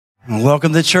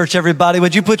Welcome to church, everybody.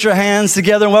 Would you put your hands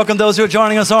together and welcome those who are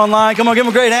joining us online? Come on, give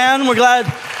them a great hand. We're glad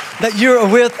that you're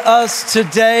with us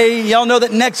today. Y'all know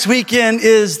that next weekend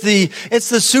is it's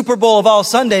the Super Bowl of all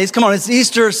Sundays. Come on, it's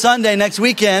Easter Sunday next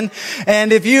weekend.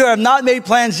 And if you have not made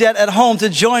plans yet at home to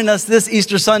join us this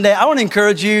Easter Sunday, I want to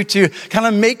encourage you to kind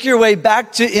of make your way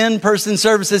back to in-person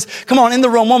services. Come on, in the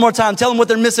room one more time. Tell them what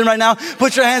they're missing right now.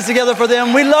 Put your hands together for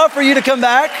them. We'd love for you to come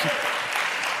back.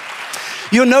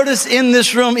 You'll notice in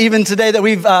this room even today that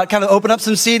we've kind of opened up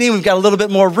some seating. We've got a little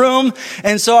bit more room.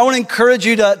 And so I want to encourage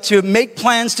you to make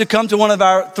plans to come to one of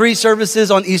our 3 services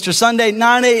on Easter Sunday,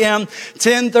 9 a.m.,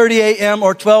 10:30 a.m.,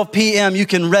 or 12 p.m. You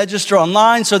can register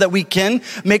online so that we can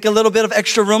make a little bit of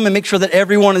extra room and make sure that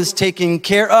everyone is taken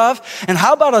care of. And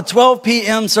how about a 12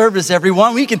 p.m. service,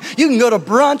 everyone? You can go to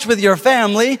brunch with your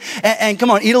family and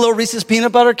come on, eat a little Reese's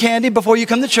peanut butter candy before you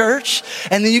come to church.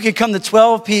 And then you can come to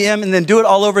 12 p.m. and then do it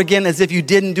all over again as if you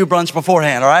didn't do brunch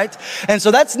beforehand, all right? And so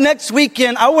that's next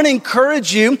weekend. I want to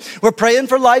encourage you. We're praying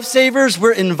for Lifesavers.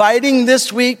 We're inviting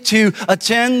this week to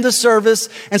attend the service.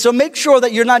 And so make sure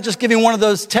that you're not just giving one of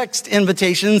those text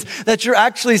invitations, that you're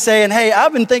actually saying, hey,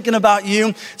 I've been thinking about you.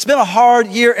 It's been a hard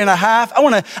year and a half. I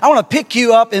want to pick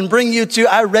you up and bring you to,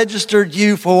 I registered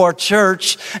you for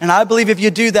church. And I believe if you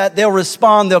do that, they'll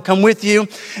respond. They'll come with you.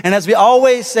 And as we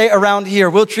always say around here,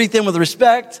 we'll treat them with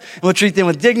respect. We'll treat them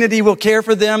with dignity. We'll care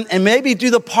for them. And maybe do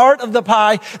the part of the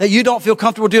pie that you don't feel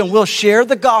comfortable doing. We'll share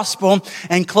the gospel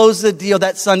and close the deal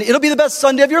that Sunday. It'll be the best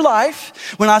Sunday of your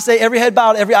life when I say every head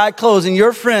bowed, every eye closed, and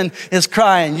your friend is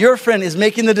crying. Your friend is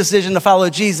making the decision to follow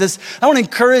Jesus. I want to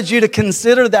encourage you to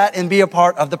consider that and be a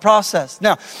part of the process.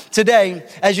 Now, today,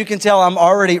 as you can tell, I'm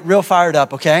already real fired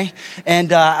up, okay?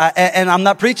 And I'm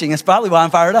not preaching. It's probably why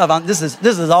I'm fired up. This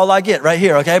is all I get right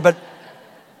here, okay? But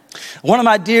one of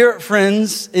my dear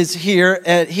friends is here,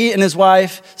 and he and his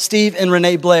wife, Steve and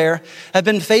Renee Blair, have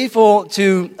been faithful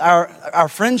to our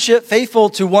friendship, faithful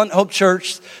to One Hope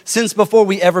Church since before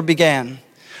we ever began.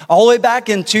 All the way back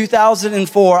in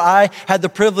 2004, I had the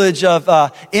privilege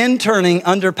of interning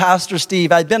under Pastor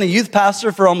Steve. I'd been a youth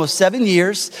pastor for almost 7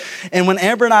 years. And when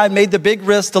Amber and I made the big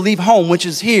risk to leave home, which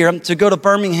is here, to go to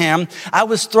Birmingham, I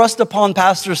was thrust upon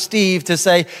Pastor Steve to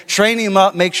say, train him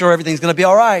up, make sure everything's going to be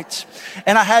all right.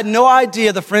 And I had no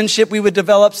idea the friendship we would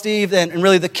develop, Steve, and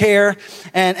really the care.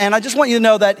 And I just want you to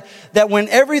know that when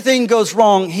everything goes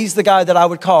wrong, he's the guy that I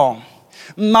would call.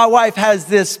 My wife has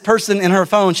this person in her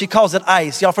phone. She calls it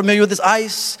ICE. Y'all familiar with this?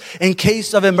 ICE? In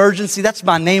case of emergency. That's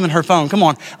my name in her phone. Come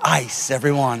on. ICE,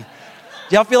 everyone.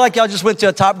 Y'all feel like y'all just went to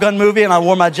a Top Gun movie and I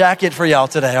wore my jacket for y'all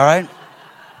today, all right?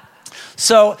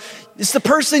 So it's the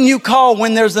person you call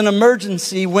when there's an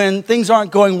emergency, when things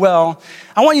aren't going well.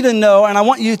 I want you to know, and I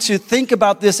want you to think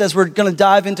about this as we're going to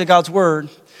dive into God's word,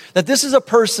 that this is a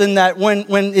person that when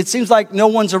it seems like no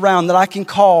one's around, that I can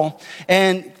call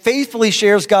and faithfully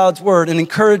shares God's word and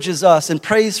encourages us and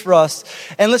prays for us.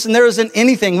 And listen, there isn't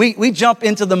anything. We jump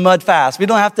into the mud fast. We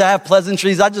don't have to have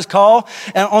pleasantries. I just call.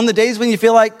 And on the days when you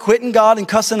feel like quitting God and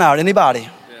cussing out, anybody? Yeah.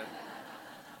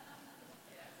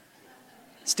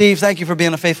 Steve, thank you for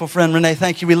being a faithful friend. Renee,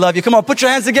 thank you. We love you. Come on, put your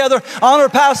hands together. Honor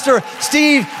Pastor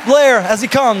Steve Blair as he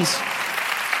comes.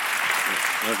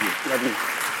 Love you. Love you.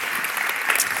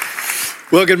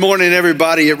 Well, good morning,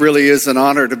 everybody. It really is an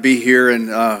honor to be here,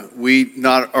 and we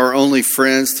not are only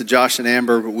friends to Josh and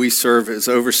Amber, but we serve as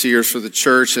overseers for the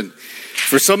church. And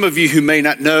for some of you who may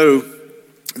not know,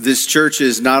 this church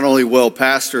is not only well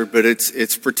pastored, but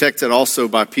it's protected also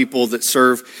by people that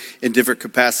serve in different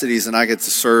capacities, and I get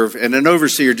to serve. And an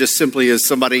overseer just simply is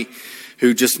somebody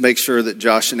who just makes sure that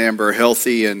Josh and Amber are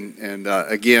healthy. And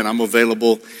again, I'm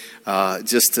available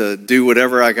just to do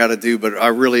whatever I got to do. But I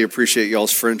really appreciate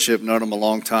y'all's friendship. Known him a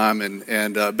long time.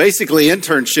 And basically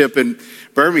internship in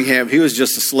Birmingham, he was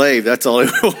just a slave. That's all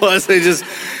it was.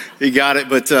 He got it.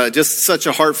 But just such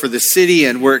a heart for the city.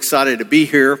 And we're excited to be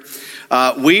here.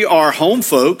 We are home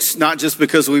folks, not just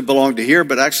because we belong to here,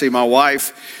 but actually my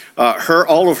wife,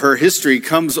 all of her history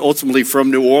comes ultimately from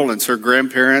New Orleans. Her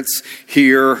grandparents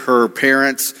here, her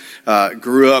parents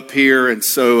grew up here, and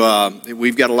so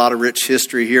we've got a lot of rich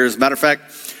history here. As a matter of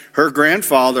fact, her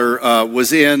grandfather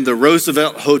was in the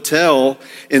Roosevelt Hotel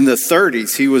in the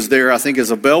 30s. He was there, I think, as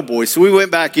a bellboy. So we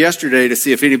went back yesterday to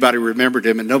see if anybody remembered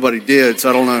him, and nobody did. So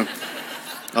I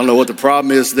don't know what the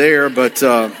problem is there, but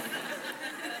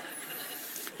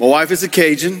my wife is a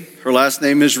Cajun. Her last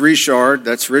name is Richard.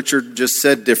 That's Richard just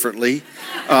said differently.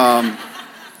 And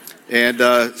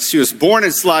she was born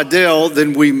in Slidell.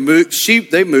 Then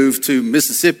they moved to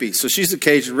Mississippi. So she's a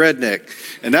Cajun redneck.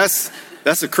 And that's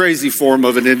a crazy form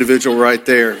of an individual right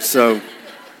there. So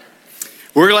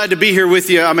We're glad to be here with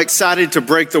you. I'm excited to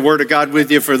break the Word of God with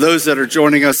you. For those that are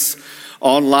joining us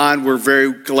online, we're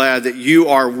very glad that you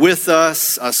are with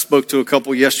us. I spoke to a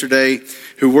couple yesterday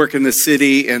who work in the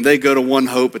city, and they go to One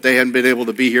Hope, but they hadn't been able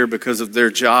to be here because of their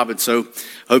job. And so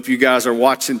hope you guys are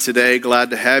watching today.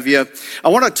 Glad to have you. I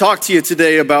want to talk to you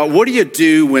today about what do you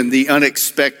do when the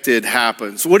unexpected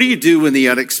happens? What do you do when the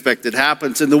unexpected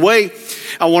happens? And the way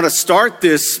I want to start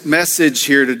this message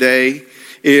here today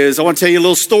is I want to tell you a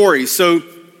little story. So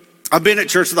I've been at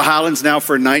Church of the Highlands now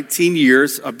for 19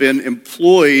 years. I've been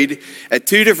employed at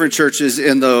two different churches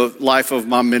in the life of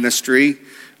my ministry.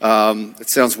 It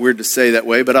sounds weird to say that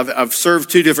way, but I've served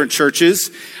two different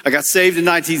churches. I got saved in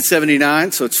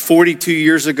 1979, so it's 42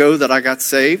 years ago that I got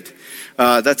saved.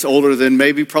 That's older than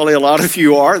maybe probably a lot of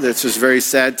you are. That's just very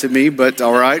sad to me, but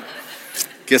all right.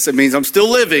 Guess it means I'm still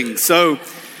living.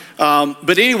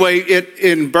 But anyway,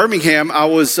 in Birmingham, I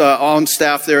was on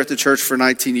staff there at the church for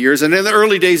 19 years. And in the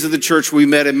early days of the church, we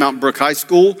met in Mountain Brook High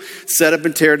School, set up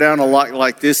and tear down a lot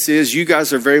like this is.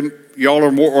 Y'all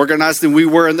are more organized than we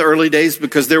were in the early days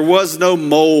because there was no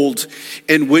mold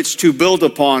in which to build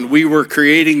upon. We were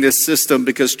creating this system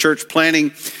because church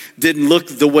planning didn't look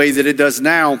the way that it does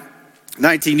now.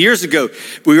 19 years ago,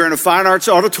 we were in a fine arts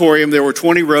auditorium. There were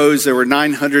 20 rows. There were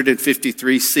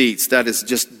 953 seats. That is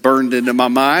just burned into my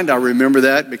mind. I remember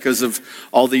that because of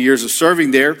all the years of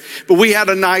serving there. But we had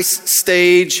a nice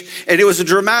stage, and it was a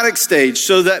dramatic stage.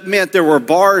 So that meant there were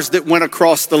bars that went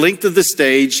across the length of the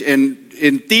stage. And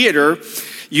in theater,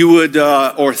 you would,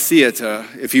 or theater,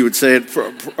 if you would say it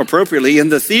appropriately. In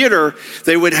the theater,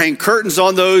 they would hang curtains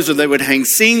on those, or they would hang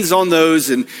scenes on those,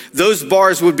 and those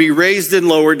bars would be raised and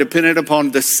lowered depending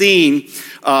upon the scene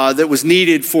that was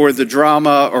needed for the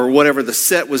drama or whatever the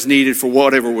set was needed for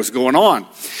whatever was going on.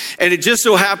 And it just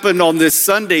so happened on this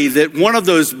Sunday that one of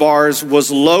those bars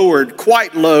was lowered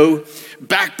quite low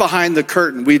back behind the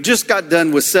curtain. We just got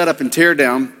done with setup and tear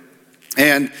down,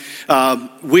 and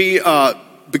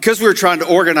because we were trying to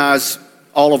organize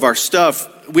all of our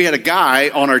stuff, we had a guy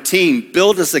on our team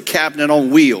build us a cabinet on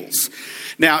wheels.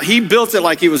 Now, he built it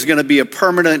like it was going to be a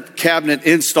permanent cabinet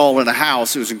install in a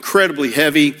house. It was incredibly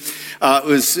heavy.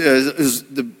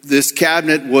 This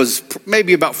cabinet was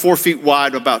maybe about 4 feet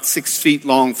wide, about 6 feet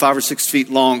long, 5 or 6 feet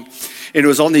long. And it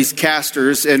was on these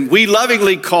casters. And we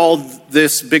lovingly called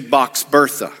this big box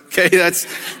Bertha. Okay,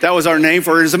 that was our name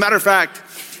for it. As a matter of fact,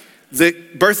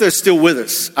 Bertha is still with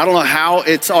us. I don't know how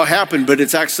it's all happened, but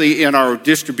it's actually in our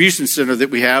distribution center that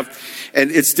we have,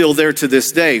 and it's still there to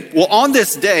this day. Well, on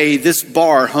this day, this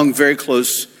bar hung very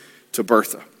close to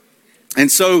Bertha.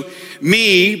 And so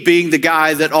me, being the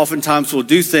guy that oftentimes will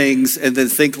do things and then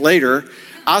think later,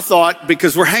 I thought,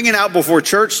 because we're hanging out before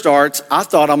church starts, I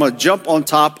thought I'm going to jump on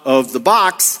top of the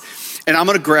box, and I'm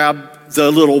going to grab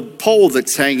the little pole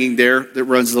that's hanging there that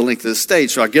runs the length of the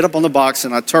stage. So I get up on the box,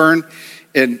 and I turn,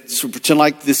 and so pretend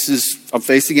like I'm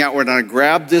facing outward, and I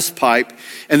grab this pipe,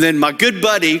 and then my good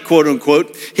buddy, quote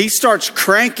unquote, he starts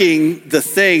cranking the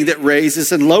thing that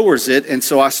raises and lowers it, and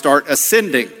so I start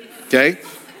ascending, okay?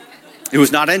 It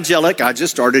was not angelic, I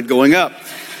just started going up.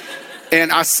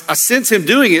 And I sense him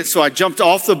doing it, so I jumped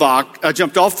off the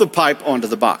pipe onto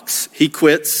the box. He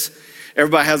quits,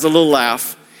 everybody has a little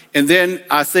laugh, and then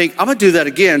I think, I'm gonna do that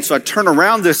again, so I turn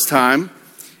around this time,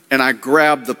 and I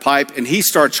grab the pipe, and he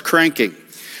starts cranking.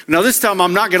 Now, this time,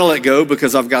 I'm not going to let go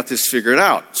because I've got this figured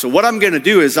out. So what I'm going to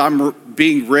do is I'm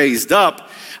being raised up.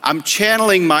 I'm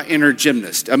channeling my inner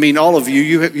gymnast. I mean, all of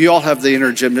you all have the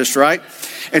inner gymnast, right?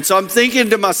 And so I'm thinking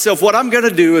to myself, what I'm going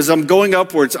to do is I'm going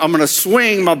upwards. I'm going to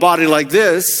swing my body like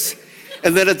this.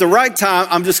 And then at the right time,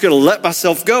 I'm just going to let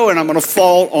myself go, and I'm going to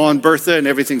fall on Bertha, and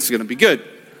everything's going to be good.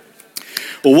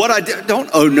 Well, what I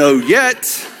don't know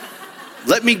yet.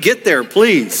 Let me get there,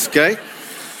 please, okay?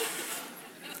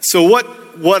 So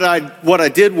what I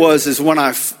did was when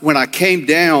I came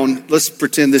down, let's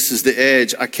pretend this is the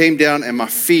edge. I came down and my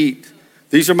feet,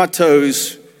 these are my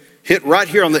toes, hit right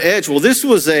here on the edge. Well, this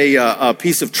was a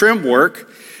piece of trim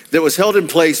work that was held in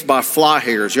place by fly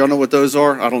hairs. Y'all know what those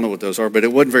are? I don't know what those are, but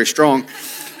it wasn't very strong.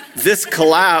 This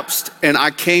collapsed, and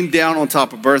I came down on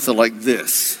top of Bertha like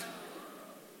this.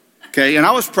 Okay, and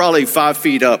I was probably 5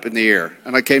 feet up in the air,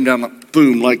 and I came down like,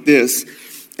 boom, like this.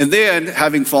 And then,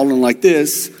 having fallen like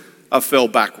this, I fell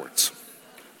backwards.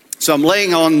 So I'm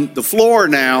laying on the floor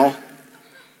now,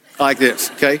 like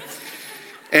this, okay?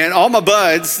 And all my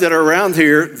buds that are around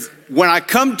here, when I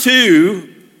come to,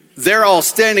 they're all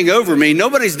standing over me.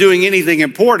 Nobody's doing anything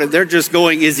important. They're just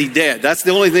going, is he dead? That's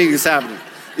the only thing that's happening.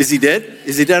 Is he dead?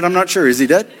 Is he dead? I'm not sure. Is he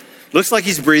dead? Looks like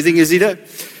he's breathing. Is he dead?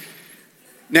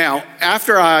 Now,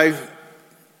 after I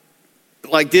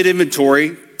did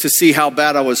inventory to see how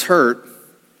bad I was hurt,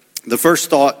 the first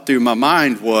thought through my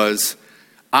mind was,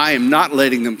 I am not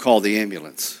letting them call the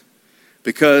ambulance.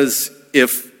 Because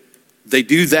if they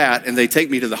do that and they take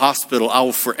me to the hospital, I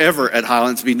will forever at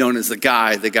Highlands be known as the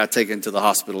guy that got taken to the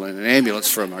hospital in an ambulance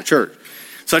from our church.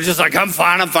 So I'm just like, I'm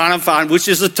fine, which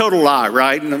is a total lie,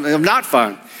 right? And I'm not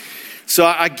fine. So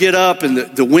I get up and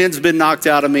the wind's been knocked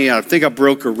out of me. I think I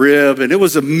broke a rib, and it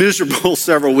was a miserable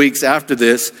several weeks after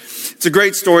this. It's a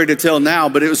great story to tell now,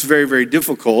 but it was very, very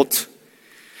difficult.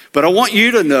 But I want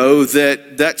you to know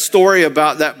that that story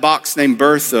about that box named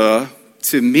Bertha,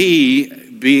 to me,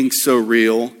 being so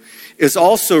real, is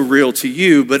also real to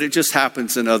you, but it just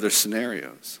happens in other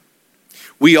scenarios.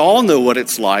 We all know what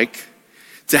it's like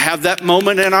to have that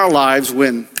moment in our lives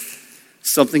when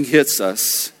something hits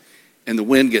us and the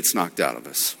wind gets knocked out of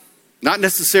us. Not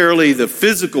necessarily the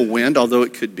physical wind, although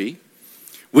it could be.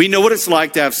 We know what it's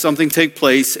like to have something take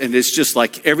place and it's just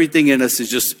like everything in us is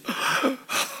just...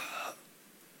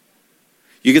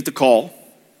 You get the call,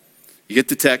 you get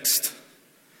the text,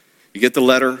 you get the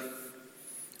letter,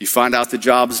 you find out the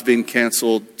job's been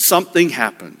canceled. Something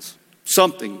happens.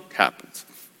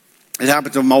 It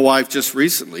happened to my wife just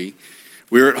recently.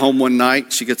 We were at home one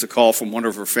night. She gets a call from one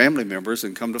of her family members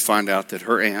and come to find out that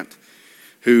her aunt,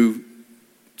 who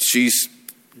she's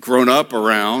grown up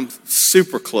around,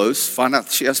 super close, find out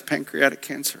that she has pancreatic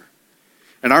cancer.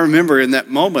 And I remember in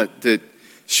that moment that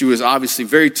she was obviously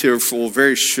very tearful,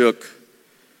 very shook.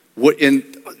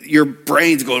 And your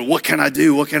brain's going, what can I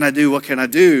do?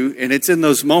 And it's in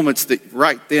those moments that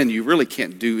right then you really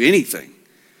can't do anything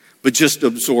but just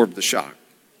absorb the shock.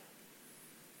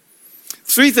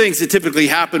 3 things that typically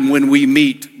happen when we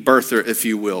meet Bertha, if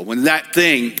you will, when that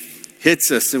thing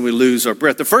hits us and we lose our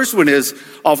breath. The first one is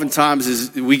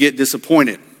oftentimes we get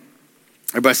disappointed.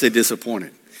 Everybody say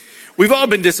disappointed. We've all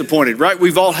been disappointed, right?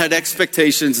 We've all had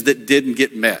expectations that didn't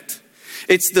get met.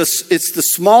 It's the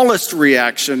smallest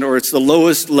reaction, or it's the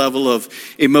lowest level of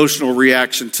emotional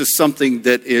reaction to something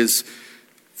that is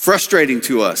frustrating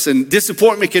to us. And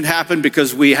disappointment can happen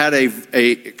because we had a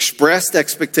expressed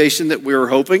expectation that we were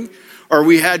hoping, or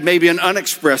we had maybe an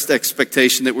unexpressed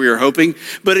expectation that we were hoping.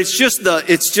 But it's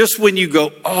just when you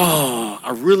go, oh,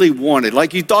 I really wanted,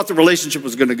 like you thought the relationship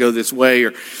was going to go this way,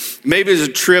 or maybe it's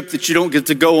a trip that you don't get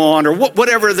to go on, or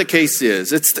whatever the case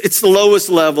is. It's the lowest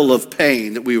level of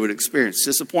pain that we would experience,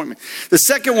 disappointment. The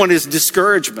second one is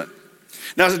discouragement.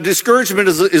 Now, discouragement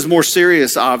is more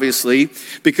serious, obviously,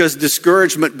 because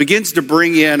discouragement begins to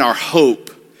bring in our hope.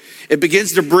 It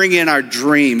begins to bring in our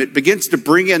dream. It begins to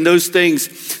bring in those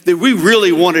things that we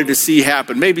really wanted to see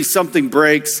happen. Maybe something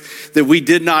breaks that we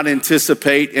did not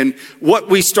anticipate. And what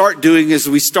we start doing is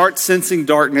we start sensing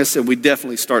darkness, and we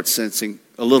definitely start sensing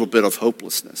a little bit of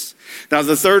hopelessness. Now,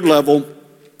 the third level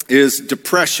is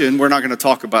depression. We're not going to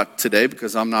talk about today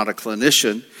because I'm not a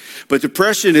clinician. But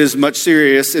depression is much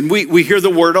serious, and we hear the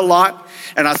word a lot.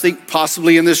 And I think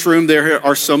possibly in this room there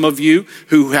are some of you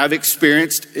who have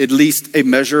experienced at least a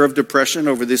measure of depression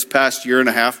over this past year and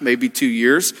a half, maybe 2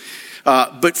 years.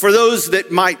 But for those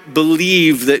that might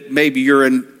believe that maybe you're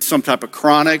in some type of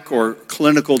chronic or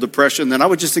clinical depression, then I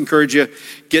would just encourage you,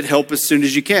 get help as soon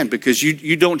as you can, because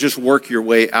you don't just work your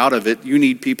way out of it. You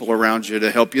need people around you to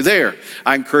help you there.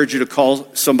 I encourage you to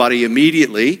call somebody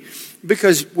immediately,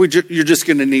 because you're just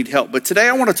going to need help. But today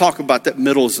I want to talk about that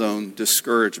middle zone,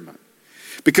 discouragement.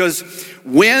 Because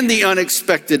when the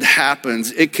unexpected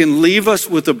happens, it can leave us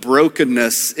with a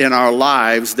brokenness in our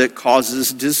lives that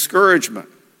causes discouragement.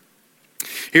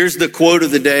 Here's the quote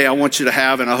of the day I want you to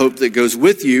have, and I hope that goes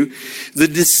with you. The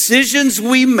decisions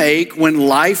we make when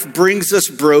life brings us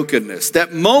brokenness,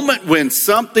 that moment when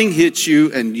something hits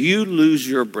you and you lose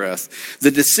your breath,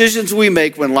 the decisions we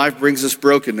make when life brings us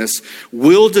brokenness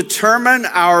will determine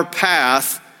our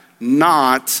path,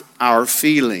 not our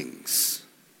feelings.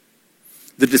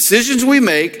 The decisions we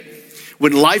make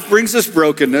when life brings us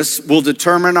brokenness will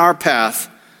determine our path,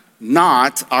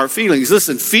 not our feelings.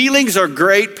 Listen, feelings are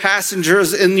great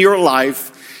passengers in your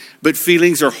life, but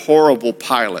feelings are horrible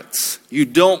pilots. You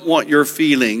don't want your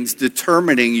feelings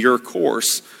determining your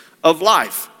course of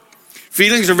life.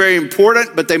 Feelings are very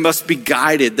important, but they must be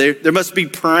guided. There must be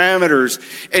parameters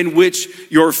in which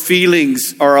your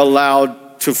feelings are allowed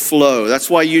to flow. That's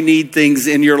why you need things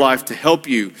in your life to help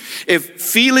you. If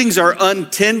feelings are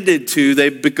untended to, they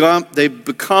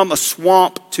become a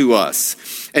swamp to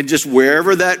us. And just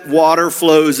wherever that water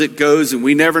flows, it goes, and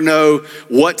we never know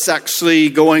what's actually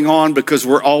going on because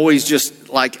we're always just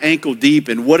like ankle deep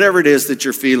in whatever it is that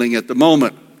you're feeling at the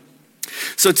moment.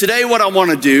 So today what I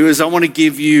want to do is I want to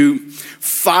give you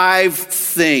 5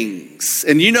 things.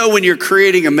 And you know, when you're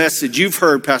creating a message, you've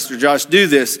heard Pastor Josh do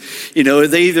this. You know,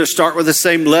 they either start with the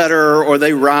same letter or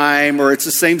they rhyme or it's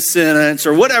the same sentence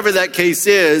or whatever that case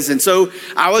is. And so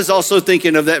I was also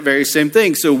thinking of that very same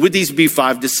thing. So would these be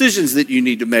 5 decisions that you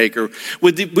need to make, or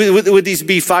would these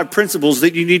be 5 principles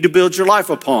that you need to build your life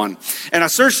upon? And I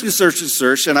searched and searched and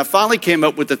searched, and I finally came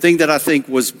up with the thing that I think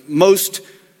was most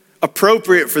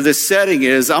appropriate for this setting.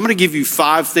 Is I'm going to give you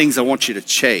 5 things I want you to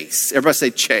chase. Everybody say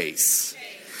chase.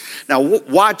 Now,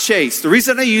 why chase? The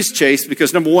reason I use chase,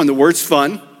 because number 1, the word's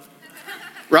fun,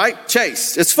 right?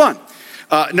 Chase, it's fun.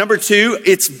 Number 2,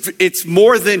 it's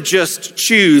more than just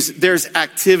choose. There's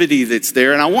activity that's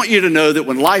there. And I want you to know that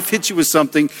when life hits you with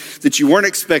something that you weren't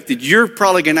expected, you're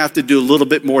probably going to have to do a little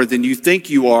bit more than you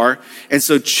think you are. And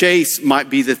so chase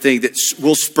might be the thing that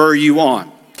will spur you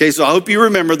on. Okay, so I hope you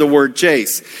remember the word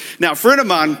chase. Now, a friend of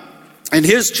mine in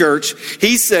his church,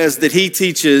 he says,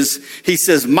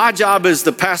 my job as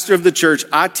the pastor of the church,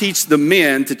 I teach the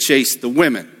men to chase the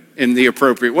women in the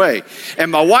appropriate way.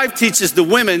 And my wife teaches the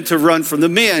women to run from the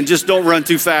men, just don't run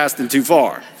too fast and too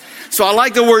far. So I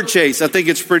like the word chase. I think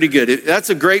it's pretty good. That's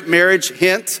a great marriage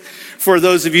hint for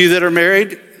those of you that are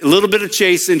married. A little bit of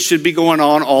chasing should be going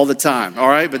on all the time, all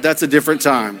right? But that's a different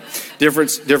time,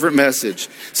 different message.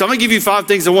 So I'm going to give you 5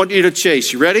 things I want you to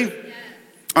chase. You ready? Yes.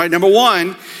 All right, number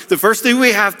 1, the first thing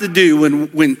we have to do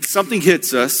when something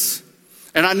hits us,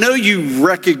 and I know you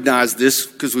recognize this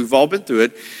because we've all been through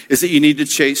it, is that you need to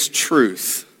chase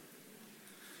truth.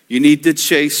 You need to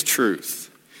chase truth.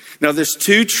 Now, there's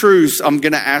 2 truths I'm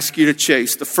going to ask you to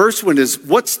chase. The first one is,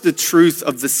 what's the truth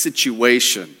of the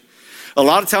situation? A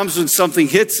lot of times when something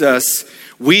hits us,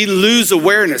 we lose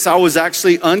awareness. I was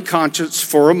actually unconscious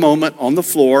for a moment on the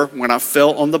floor when I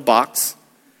fell on the box.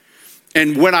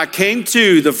 And when I came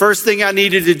to, the first thing I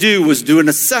needed to do was do an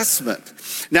assessment.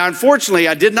 Now, unfortunately,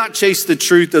 I did not chase the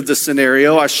truth of the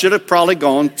scenario. I should have probably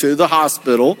gone to the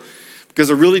hospital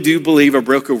because I really do believe I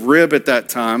broke a rib at that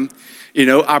time. You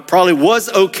know, I probably was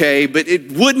okay, but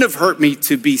it wouldn't have hurt me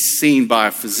to be seen by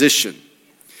a physician.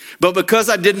 But because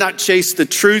I did not chase the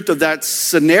truth of that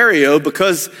scenario,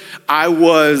 because I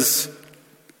was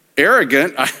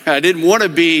arrogant, I didn't want to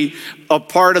be a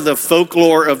part of the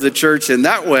folklore of the church in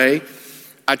that way,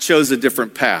 I chose a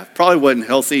different path. Probably wasn't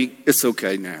healthy. It's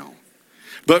okay now.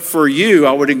 But for you,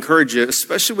 I would encourage you,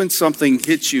 especially when something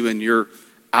hits you and you're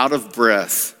out of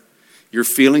breath, you're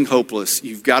feeling hopeless,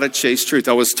 you've got to chase truth.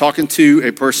 I was talking to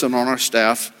a person on our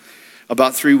staff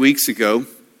about 3 weeks ago.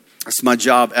 It's my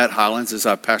job at Highlands as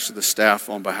I pastor the staff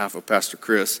on behalf of Pastor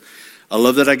Chris. I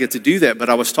love that I get to do that, but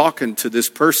I was talking to this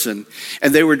person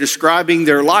and they were describing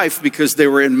their life because they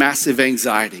were in massive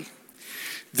anxiety.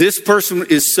 This person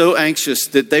is so anxious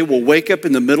that they will wake up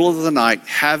in the middle of the night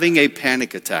having a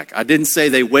panic attack. I didn't say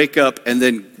they wake up and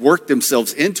then work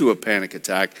themselves into a panic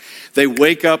attack. They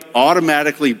wake up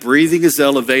automatically, breathing is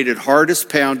elevated, heart is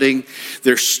pounding.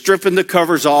 They're stripping the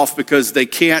covers off because they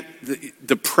can't,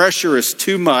 the pressure is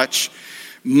too much,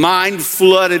 mind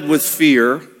flooded with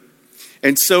fear.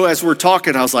 And so as we're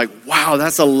talking, I was like, wow,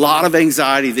 that's a lot of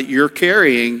anxiety that you're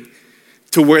carrying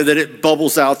to where that it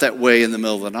bubbles out that way in the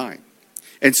middle of the night.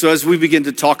 And so as we begin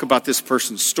to talk about this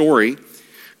person's story,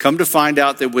 come to find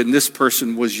out that when this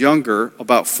person was younger,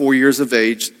 about 4 years of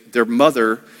age, their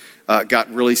mother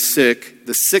got really sick.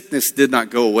 The sickness did not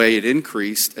go away, it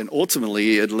increased, and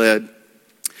ultimately it led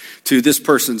to this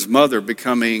person's mother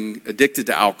becoming addicted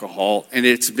to alcohol. And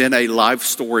it's been a life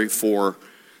story for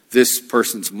this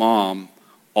person's mom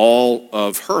all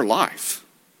of her life.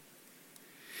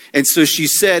 And so she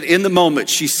said, in the moment,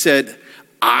 she said,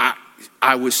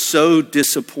 I was so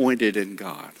disappointed in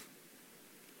God.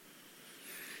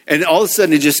 And all of a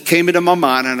sudden it just came into my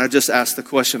mind and I just asked the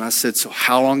question. I said, so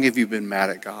how long have you been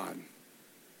mad at God?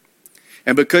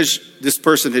 And because this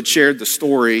person had shared the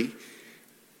story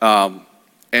and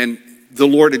the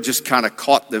Lord had just kind of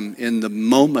caught them in the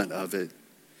moment of it,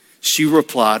 she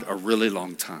replied, a really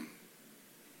long time.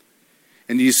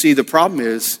 And you see, the problem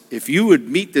is, if you would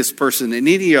meet this person in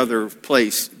any other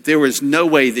place, there was no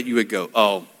way that you would go,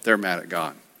 oh, they're mad at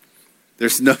God.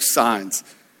 There's no signs.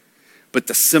 But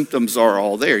the symptoms are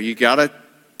all there. You got to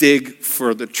dig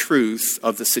for the truth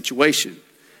of the situation.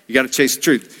 You got to chase the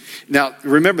truth. Now,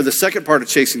 remember, the second part of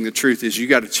chasing the truth is you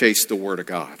got to chase the Word of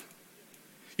God.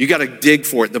 You got to dig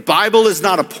for it. The Bible is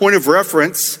not a point of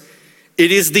reference.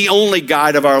 It is the only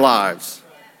guide of our lives.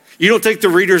 You don't take the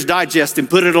Reader's Digest and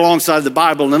put it alongside the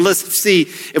Bible and let's see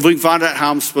if we can find out how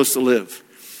I'm supposed to live.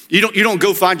 You don't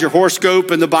go find your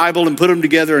horoscope and the Bible and put them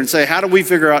together and say, how do we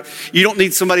figure out? You don't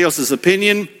need somebody else's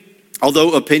opinion.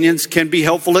 Although opinions can be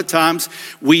helpful at times,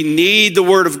 we need the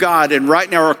Word of God. And right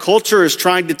now our culture is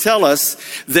trying to tell us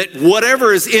that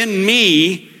whatever is in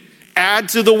me, add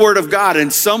to the Word of God,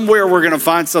 and somewhere we're going to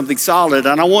find something solid.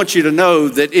 And I want you to know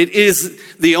that it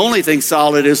is the only thing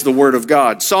solid is the Word of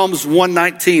God. Psalms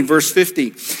 119, verse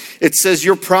 50, it says,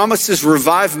 your promises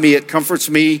revive me. It comforts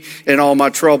me in all my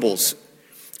troubles.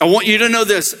 I want you to know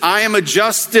this. I am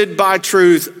adjusted by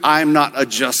truth. I am not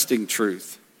adjusting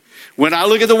truth. When I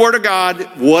look at the Word of God,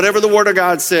 whatever the Word of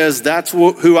God says, that's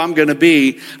who I'm going to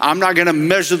be. I'm not going to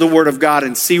measure the Word of God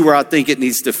and see where I think it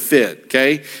needs to fit,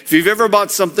 okay? If you've ever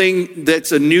bought something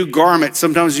that's a new garment,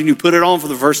 sometimes when you put it on for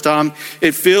the first time,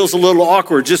 it feels a little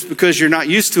awkward just because you're not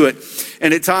used to it.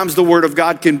 And at times the Word of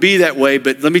God can be that way,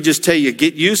 but let me just tell you,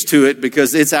 get used to it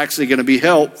because it's actually going to be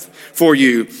help for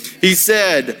you. He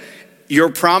said, your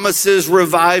promises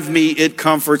revive me. It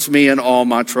comforts me in all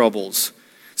my troubles.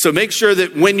 So make sure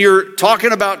that when you're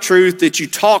talking about truth, that you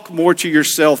talk more to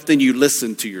yourself than you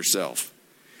listen to yourself.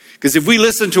 Because if we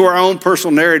listen to our own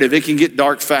personal narrative, it can get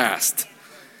dark fast.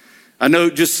 I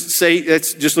know, just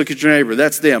look at your neighbor.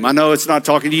 That's them. I know it's not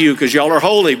talking to you because y'all are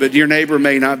holy, but your neighbor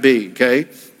may not be, okay?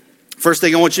 First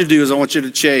thing I want you to do is I want you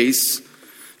to chase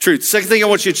truth. Second thing I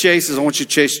want you to chase is I want you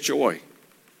to chase joy.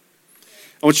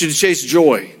 I want you to chase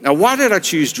joy. Now, why did I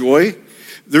choose joy?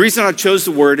 The reason I chose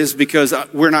the word is because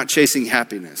we're not chasing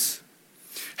happiness.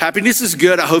 Happiness is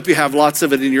good. I hope you have lots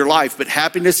of it in your life, but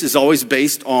happiness is always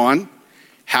based on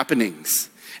happenings.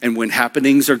 And when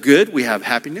happenings are good, we have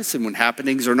happiness. And when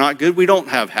happenings are not good, we don't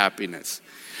have happiness.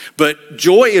 But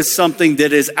joy is something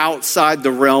that is outside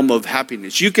the realm of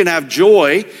happiness. You can have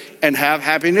joy and have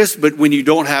happiness, but when you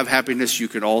don't have happiness, you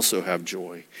can also have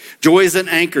joy. Joy is an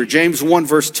anchor. James 1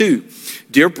 verse 2.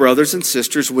 Dear brothers and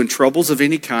sisters, when troubles of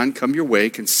any kind come your way,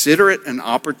 consider it an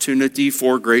opportunity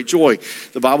for great joy.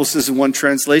 The Bible says in one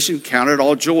translation, count it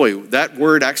all joy. That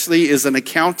word actually is an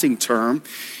accounting term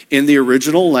in the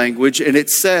original language, and it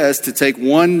says to take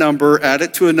one number, add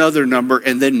it to another number,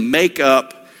 and then make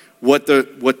up what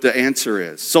the answer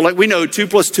is. So like we know 2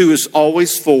 plus 2 is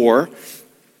always 4.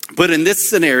 But in this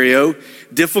scenario,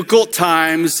 difficult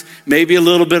times, maybe a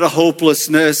little bit of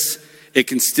hopelessness, it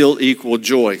can still equal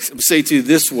joy. I'm saying to you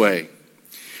this way,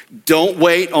 don't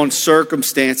wait on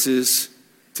circumstances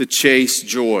to chase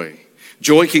joy.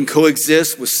 Joy can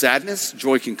coexist with sadness.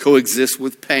 Joy can coexist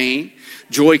with pain.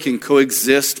 Joy can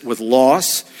coexist with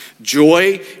loss.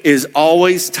 Joy is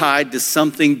always tied to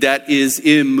something that is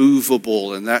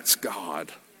immovable, and that's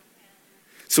God.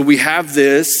 So we have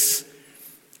this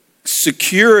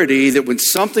security that when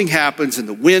something happens and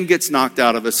the wind gets knocked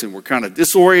out of us and we're kind of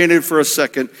disoriented for a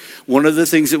second, one of the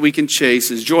things that we can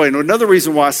chase is joy. And another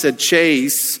reason why I said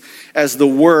chase as the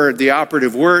word, the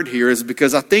operative word here, is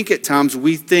because I think at times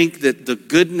we think that the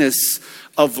goodness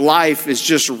of life is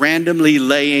just randomly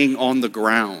laying on the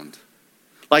ground.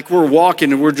 Like we're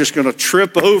walking and we're just going to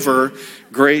trip over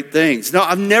great things. No,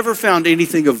 I've never found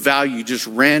anything of value just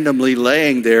randomly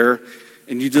laying there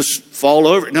and you just fall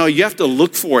over. No, you have to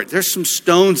look for it. There's some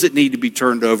stones that need to be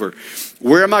turned over.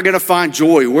 Where am I going to find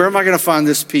joy? Where am I going to find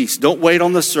this peace? Don't wait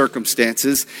on the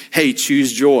circumstances. Hey,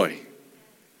 choose joy.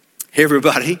 Hey,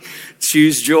 everybody,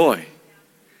 choose joy.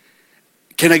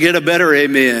 Can I get a better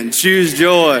amen? Choose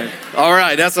joy. All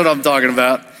right, that's what I'm talking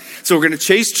about. So we're going to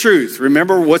chase truth.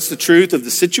 Remember, what's the truth of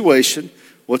the situation?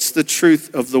 What's the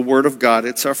truth of the Word of God?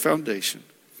 It's our foundation.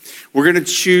 We're going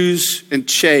to choose and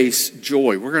chase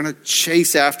joy. We're going to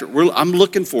chase after it. I'm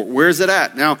looking for it. Where is it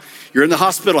at? Now, you're in the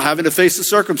hospital having to face the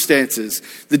circumstances.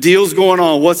 The deal's going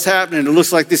on. What's happening? It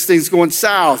looks like this thing's going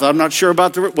south. I'm not sure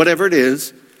about whatever it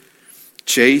is.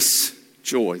 Chase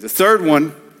joy. The third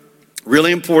one,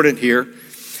 really important here,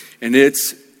 and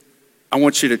it's, I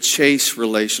want you to chase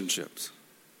relationships.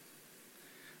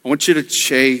 I want you to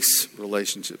chase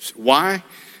relationships. Why?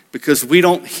 Because we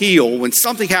don't heal. When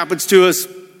something happens to us,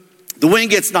 the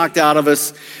wind gets knocked out of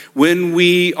us. When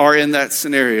we are in that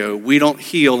scenario, we don't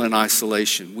heal in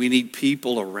isolation. We need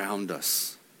people around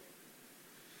us.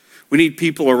 We need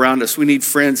people around us. We need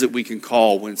friends that we can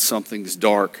call when something's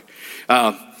dark.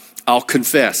 I'll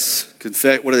confess.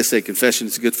 What do they say? Confession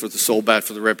is good for the soul, bad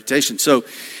for the reputation. So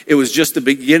it was just the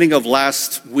beginning of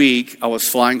last week. I was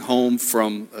flying home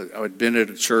from, I had been at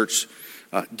a church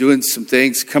doing some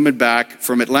things. Coming back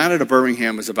from Atlanta to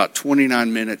Birmingham is about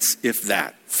 29 minutes, if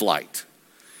that, flight.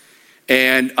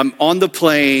 And I'm on the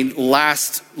plane,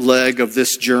 last leg of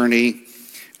this journey.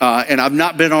 And I've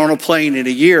not been on a plane in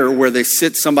a year where they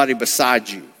sit somebody beside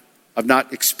you. I've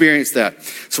not experienced that.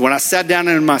 So when I sat down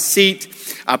in my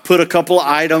seat, I put a couple of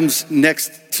items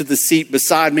next to the seat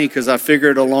beside me because I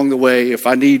figured along the way, if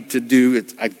I need to do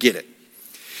it, I get it.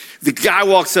 The guy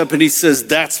walks up and he says,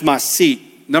 "That's my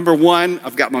seat." Number one,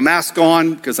 I've got my mask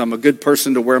on because I'm a good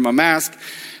person to wear my mask.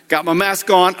 Got my mask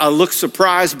on. I look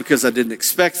surprised because I didn't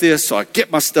expect this. So I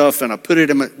get my stuff and I put it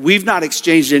in we've not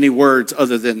exchanged any words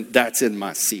other than "that's in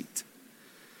my seat."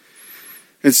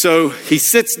 And so he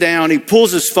sits down, he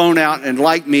pulls his phone out, and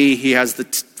like me, he has the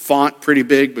font pretty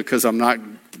big because I'm not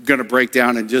going to break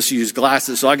down and just use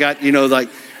glasses. So I got, like,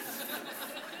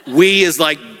 we is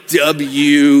like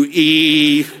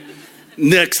W-E,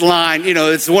 next line,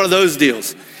 it's one of those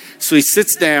deals. So he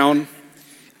sits down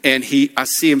and I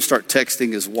see him start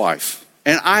texting his wife.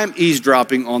 And I'm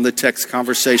eavesdropping on the text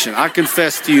conversation. I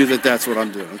confess to you that that's what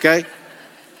I'm doing, okay?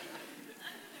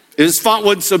 If his font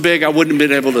wasn't so big, I wouldn't have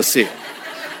been able to see it.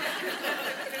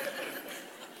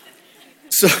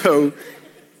 So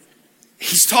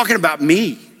he's talking about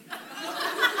me.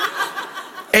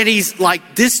 And he's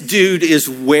like, this dude is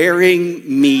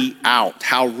wearing me out.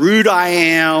 How rude I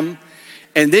am.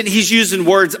 And then he's using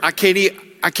words I could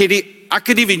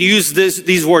even use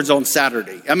these words on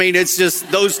Saturday. I mean, it's just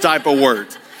those type of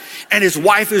words. And his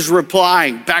wife is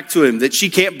replying back to him that she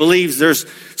can't believe there's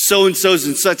so-and-sos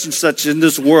and such in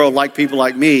this world like people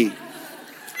like me.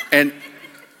 And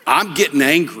I'm getting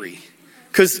angry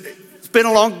because it's been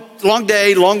a long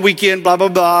day, long weekend, blah, blah,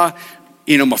 blah.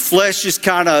 My flesh is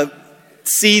kind of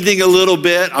seething a little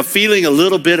bit. I'm feeling a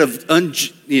little bit of,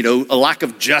 a lack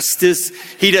of justice.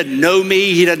 He doesn't know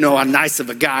me. He doesn't know how nice of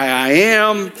a guy I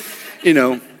am.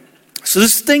 So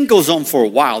this thing goes on for a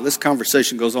while. This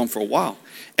conversation goes on for a while.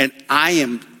 And I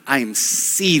am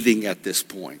seething at this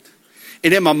point.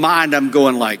 And in my mind, I'm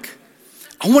going like,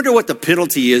 I wonder what the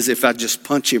penalty is if I just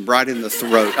punch him right in the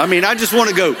throat. I mean, I just want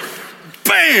to go,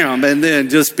 bam, and then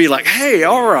just be like, hey,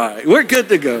 all right, we're good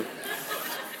to go.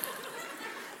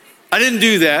 I didn't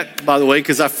do that, by the way,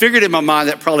 because I figured in my mind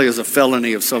that probably is a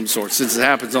felony of some sort since it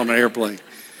happens on an airplane.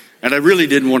 And I really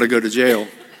didn't want to go to jail.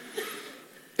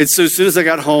 And so as soon as I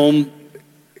got home,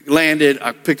 landed,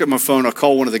 I picked up my phone. I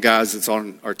called one of the guys that's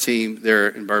on our team there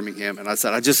in Birmingham. And I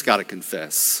said, I just got to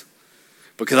confess.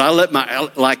 Because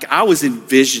I was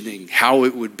envisioning how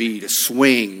it would be to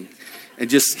swing and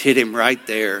just hit him right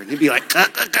there. And he'd be like,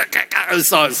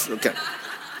 okay.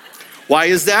 Why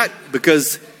is that?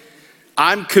 Because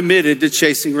I'm committed to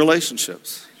chasing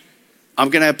relationships. I'm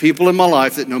going to have people in my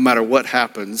life that no matter what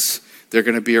happens, they're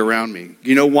going to be around me.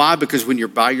 You know why? Because when you're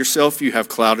by yourself, you have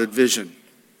clouded vision.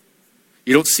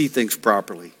 You don't see things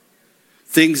properly.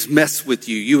 Things mess with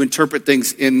you. You interpret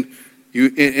things in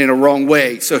a wrong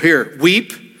way. So here,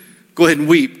 weep. Go ahead and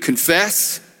weep.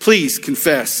 Confess. Please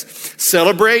confess.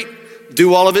 Celebrate.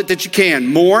 Do all of it that you can.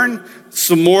 Mourn.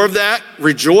 Some more of that.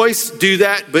 Rejoice. Do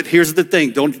that. But here's the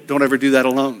thing. Don't ever do that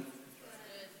alone.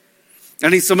 I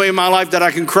need somebody in my life that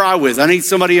I can cry with. I need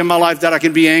somebody in my life that I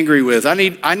can be angry with. I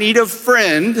need a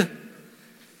friend.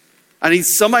 I need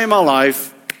somebody in my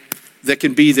life that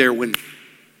can be there when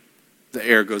the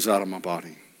air goes out of my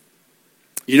body.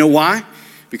 You know why?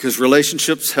 Because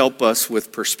relationships help us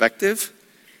with perspective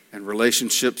and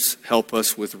relationships help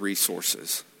us with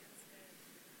resources.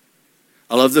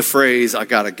 I love the phrase, I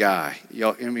got a guy.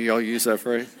 Y'all use that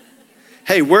phrase?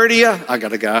 Hey, where do you? I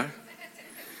got a guy.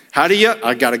 How do you?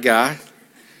 I got a guy.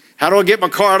 How do I get my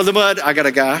car out of the mud? I got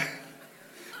a guy.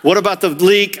 What about the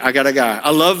leak? I got a guy. I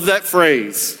love that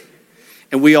phrase.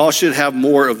 And we all should have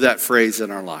more of that phrase in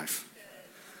our life.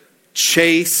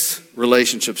 Chase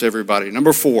relationships, everybody.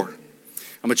 Number 4, I'm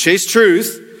going to chase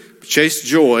truth, chase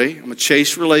joy. I'm going to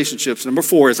chase relationships. Number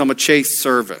 4 is I'm going to chase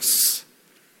service.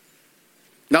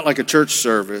 Not like a church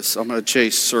service. I'm going to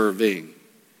chase serving.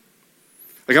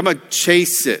 Like I'm going to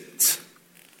chase it.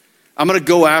 I'm going to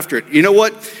go after it. You know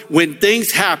what? When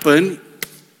things happen,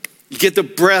 you get the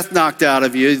breath knocked out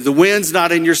of you. The wind's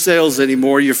not in your sails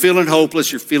anymore. You're feeling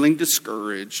hopeless. You're feeling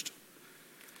discouraged.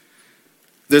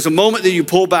 There's a moment that you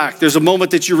pull back. There's a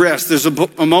moment that you rest. There's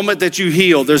a moment that you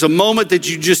heal. There's a moment that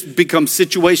you just become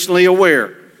situationally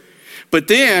aware. But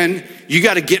then you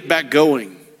got to get back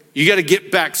going. You got to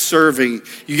get back serving.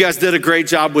 You guys did a great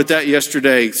job with that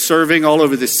yesterday. Serving all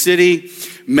over the city,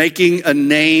 making a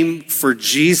name for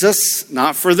Jesus,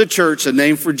 not for the church, a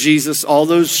name for Jesus. All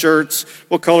those shirts,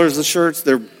 what color is the shirts?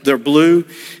 They're blue.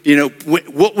 You know,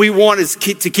 what we want is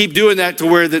to keep doing that to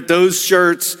where that those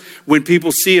shirts, when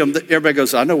people see them, everybody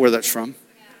goes, I know where that's from.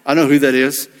 I know who that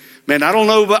is. Man, I don't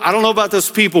know about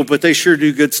those people, but they sure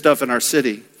do good stuff in our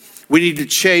city. We need to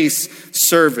chase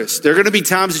service. There are going to be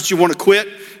times that you want to quit.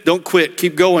 Don't quit.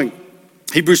 Keep going.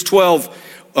 Hebrews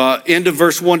 12, end of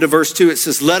verse 1 to verse 2, it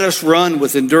says, let us run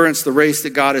with endurance the race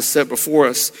that God has set before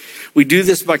us. We do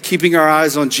this by keeping our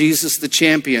eyes on Jesus, the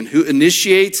champion, who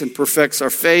initiates and perfects our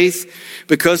faith.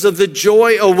 Because of the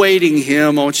joy awaiting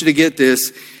him, I want you to get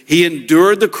this, he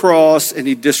endured the cross and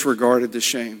he disregarded the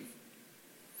shame.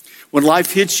 When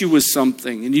life hits you with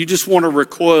something and you just want to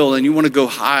recoil and you want to go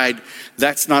hide,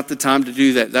 that's not the time to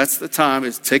do that. That's the time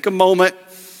is take a moment,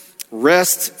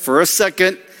 rest for a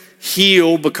second,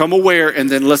 heal, become aware, and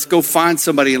then let's go find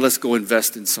somebody and let's go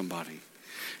invest in somebody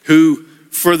who,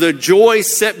 for the joy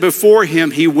set before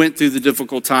him, he went through the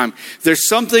difficult time. There's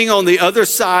something on the other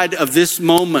side of this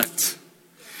moment.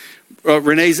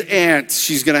 Renee's aunt,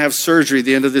 she's going to have surgery at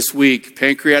the end of this week.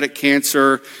 Pancreatic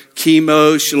cancer,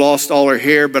 chemo, she lost all her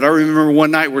hair. But I remember one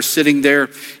night we're sitting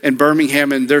there in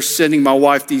Birmingham and they're sending my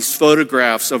wife these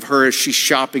photographs of her as she's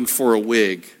shopping for a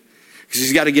wig.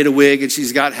 She's got to get a wig and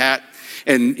she's got hat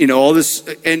and, you know, all this.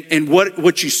 And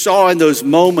what you saw in those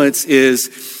moments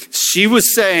is she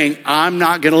was saying, I'm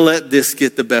not going to let this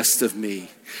get the best of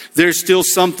me. There's still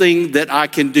something that I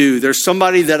can do. There's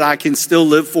somebody that I can still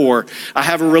live for. I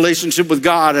have a relationship with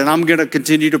God and I'm going to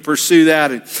continue to pursue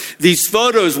that. And these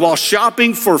photos, while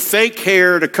shopping for fake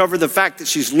hair to cover the fact that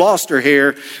she's lost her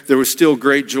hair, there was still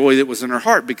great joy that was in her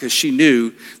heart because she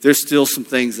knew there's still some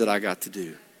things that I got to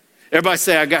do. Everybody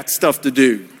say, I got stuff to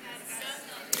do.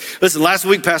 Listen, last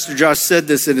week, Pastor Josh said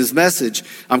this in his message.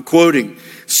 I'm quoting,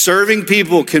 serving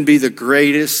people can be the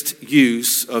greatest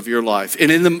use of your life.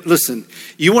 And listen,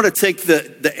 you want to take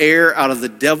the air out of the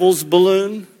devil's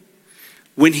balloon?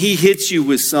 When he hits you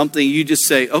with something, you just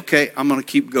say, okay, I'm going to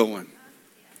keep going.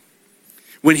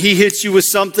 When he hits you with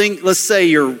something, let's say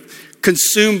you're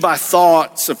consumed by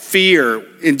thoughts of fear,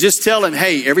 and just tell him,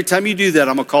 hey, every time you do that,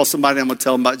 I'm going to call somebody, I'm going to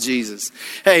tell them about Jesus.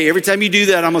 Hey, every time you do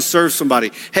that, I'm going to serve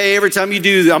somebody. Hey, every time you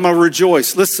do that, I'm going to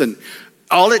rejoice. Listen,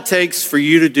 all it takes for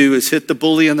you to do is hit the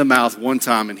bully in the mouth one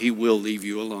time and he will leave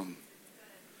you alone.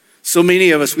 So many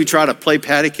of us, we try to play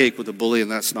patty cake with the bully and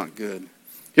that's not good.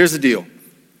 Here's the deal.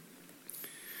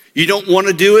 You don't want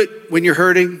to do it when you're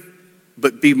hurting,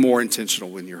 but be more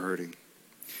intentional when you're hurting.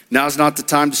 Now's not the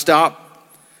time to stop.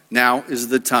 Now is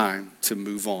the time to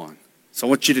move on. So I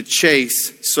want you to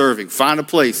chase serving. Find a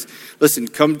place. Listen,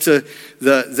 come to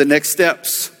the next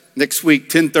steps next week,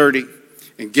 10:30,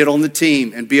 and get on the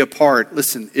team and be a part.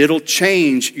 Listen, it'll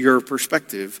change your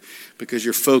perspective because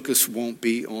your focus won't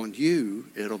be on you.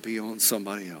 It'll be on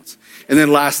somebody else. And then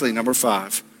lastly, number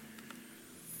 5,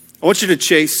 I want you to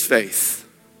chase faith.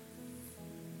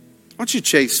 I want you to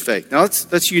chase faith. Now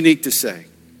that's unique to say.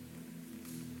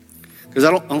 Because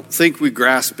I don't think we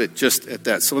grasp it just at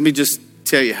that. So let me just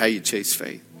tell you how you chase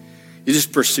faith. You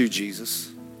just pursue Jesus.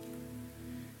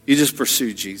 You just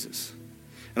pursue Jesus.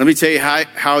 And let me tell you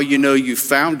how you know you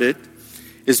found it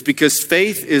is because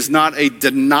faith is not a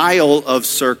denial of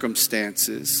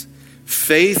circumstances.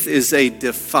 Faith is a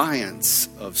defiance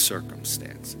of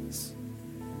circumstances.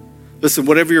 Listen,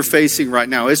 whatever you're facing right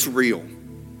now, it's real.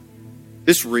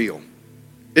 It's real.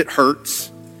 It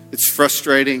hurts. It's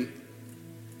frustrating.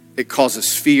 It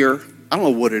causes fear. I don't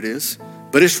know what it is,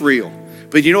 but it's real.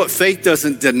 But you know what? Faith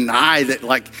doesn't deny that,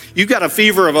 like, you got a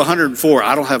fever of 104.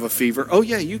 I don't have a fever. Oh,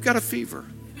 yeah, you got a fever.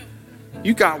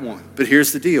 You got one. But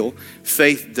here's the deal.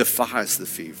 Faith defies the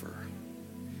fever.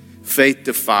 Faith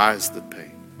defies the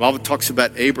pain. The Bible talks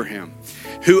about Abraham,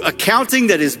 who, accounting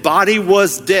that his body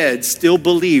was dead, still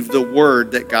believed the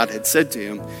word that God had said to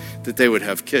him that they would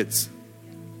have kids.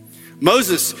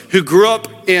 Moses, who grew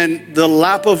up in the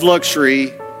lap of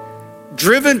luxury,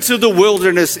 driven to the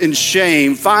wilderness in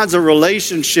shame, finds a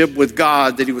relationship with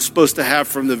God that he was supposed to have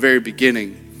from the very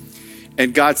beginning.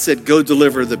 And God said, go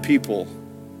deliver the people.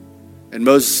 And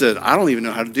Moses said, I don't even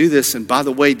know how to do this. And by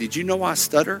the way, did you know I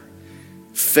stutter?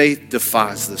 Faith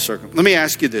defies the circumstance. Let me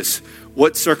ask you this.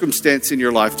 What circumstance in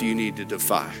your life do you need to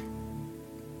defy?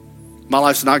 My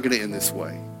life's not going to end this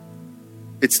way.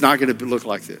 It's not going to look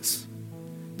like this.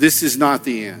 This is not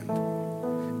the end.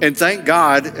 And thank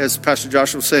God, as Pastor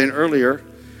Joshua was saying earlier,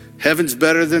 heaven's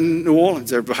better than New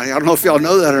Orleans, everybody. I don't know if y'all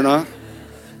know that or not.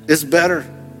 It's better.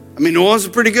 I mean, New Orleans is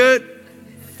pretty good.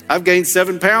 I've gained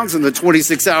 7 pounds in the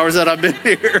 26 hours that I've been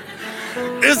here.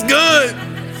 It's good.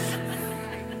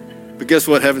 But guess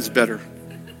what? Heaven's better.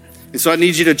 And so I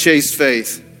need you to chase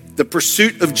faith. The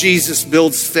pursuit of Jesus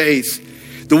builds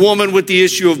faith. The woman with the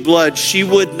issue of blood, she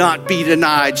would not be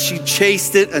denied. She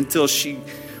chased it until she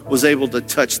was able to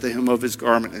touch the hem of his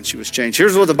garment and she was changed.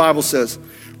 Here's what the Bible says,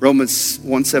 Romans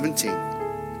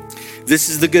 1:17. This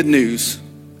is the good news.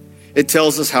 It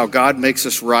tells us how God makes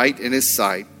us right in his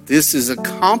sight. This is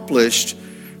accomplished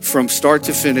from start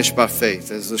to finish by faith.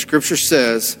 As the scripture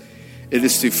says, It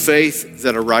is through faith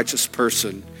that a righteous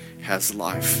person has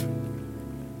life.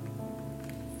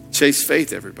 Chase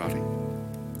faith, everybody.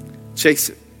 Chase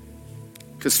it.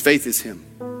 Because faith is him.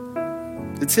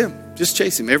 It's him. Just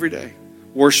chase him every day.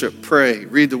 Worship, pray,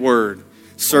 read the word,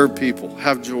 serve people,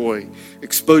 have joy,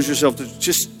 expose yourself to,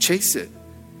 just chase it.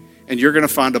 And you're going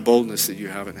to find a boldness that you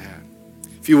haven't had.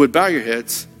 If you would bow your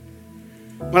heads,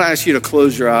 I'm going to ask you to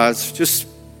close your eyes. Just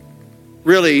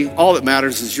really, all that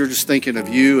matters is you're just thinking of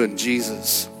you and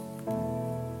Jesus.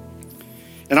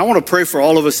 And I want to pray for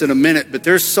all of us in a minute, but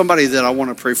there's somebody that I want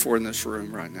to pray for in this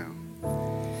room right now.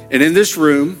 And in this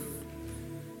room,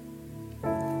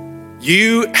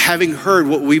 you having heard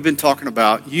what we've been talking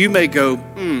about, you may go,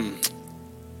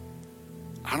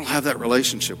 I don't have that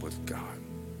relationship with God.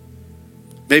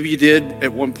 Maybe you did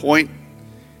at one point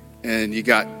and you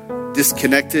got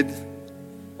disconnected.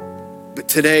 But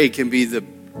today can be the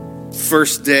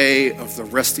first day of the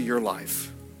rest of your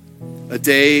life. A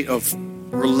day of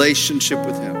relationship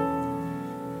with him.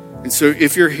 And so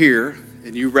if you're here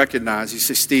and you recognize, you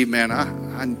say, Steve, man,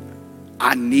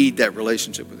 I need that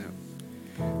relationship with him.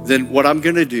 Then what I'm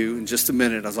going to do in just a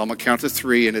minute is I'm going to count to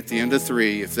 3. And at the end of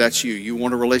 3, if that's you, you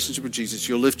want a relationship with Jesus,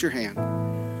 you'll lift your hand.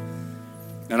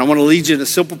 And I want to lead you in a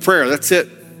simple prayer. That's it.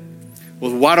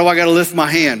 Well, why do I got to lift my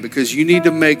hand? Because you need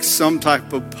to make some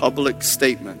type of public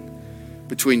statement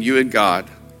between you and God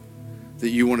that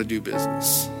you want to do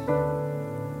business.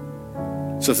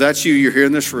 So if that's you, you're here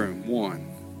in this room, 1,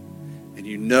 and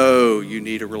you know you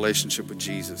need a relationship with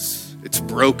Jesus. It's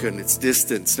broken, it's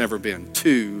distant, it's never been.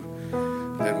 2,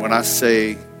 and when I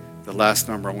say the last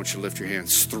number, I want you to lift your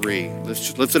hands. 3,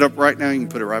 lift it up right now. You can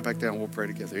put it right back down. We'll pray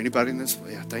together. Anybody in this?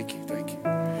 Yeah, thank you.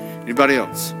 Anybody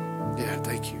else? Yeah,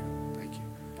 thank you.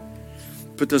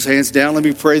 Put those hands down. Let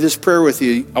me pray this prayer with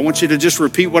you. I want you to just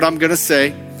repeat what I'm going to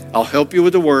say. I'll help you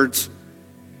with the words.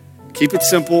 Keep it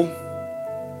simple.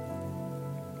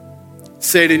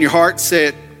 Say it in your heart. Say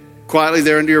it quietly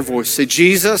there under your voice. Say,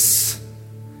 Jesus.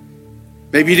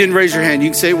 Maybe you didn't raise your hand. You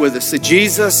can say it with us. Say,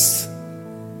 Jesus,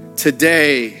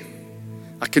 today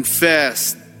I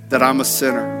confess that I'm a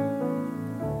sinner.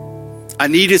 I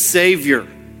need a Savior.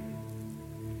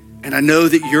 And I know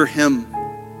that you're him.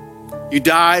 You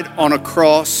died on a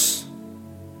cross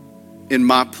in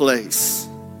my place.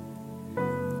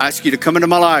 I ask you to come into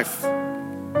my life.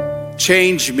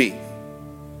 Change me.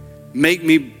 Make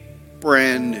me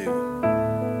brand new.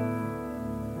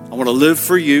 I want to live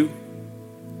for you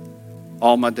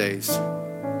all my days.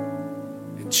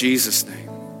 In Jesus' name.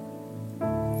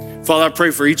 Father, I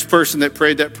pray for each person that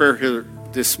prayed that prayer here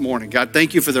this morning. God,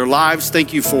 thank you for their lives.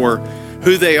 Thank you for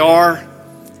who they are.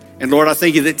 And Lord, I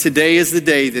thank you that today is the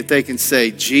day that they can say,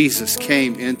 Jesus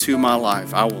came into my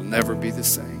life. I will never be the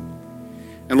same.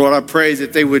 And Lord, I pray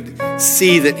that they would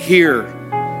see that here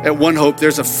at One Hope,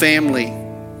 there's a family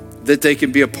that they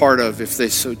can be a part of if they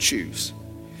so choose.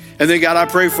 And then God, I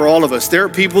pray for all of us. There are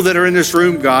people that are in this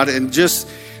room, God, and just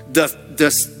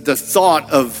the thought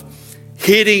of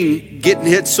getting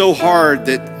hit so hard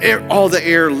that all the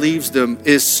air leaves them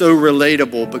is so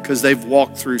relatable because they've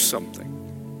walked through something.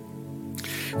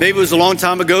 Maybe it was a long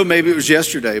time ago, maybe it was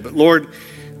yesterday, but Lord,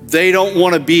 they don't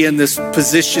want to be in this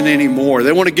position anymore.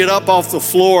 They want to get up off the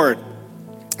floor.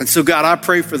 And so God, I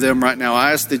pray for them right now.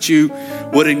 I ask that you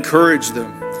would encourage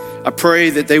them. I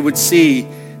pray that they would see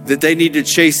that they need to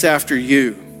chase after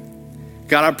you.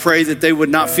 God, I pray that they would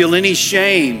not feel any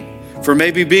shame for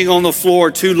maybe being on the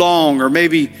floor too long or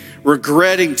maybe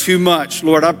regretting too much.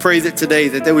 Lord, I pray that today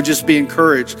that they would just be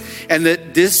encouraged and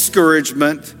that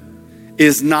discouragement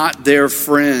is not their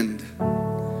friend.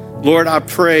 Lord, I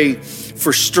pray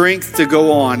for strength to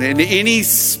go on in any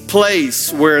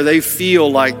place where they feel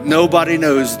like nobody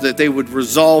knows, that they would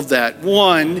resolve that.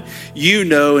 1, you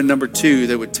know, and number 2,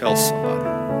 they would tell somebody.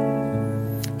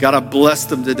 God, I bless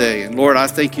them today. And Lord, I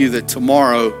thank you that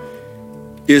tomorrow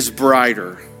is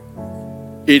brighter.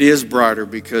 It is brighter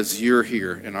because you're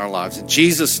here in our lives. In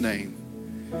Jesus' name,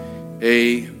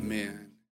 amen.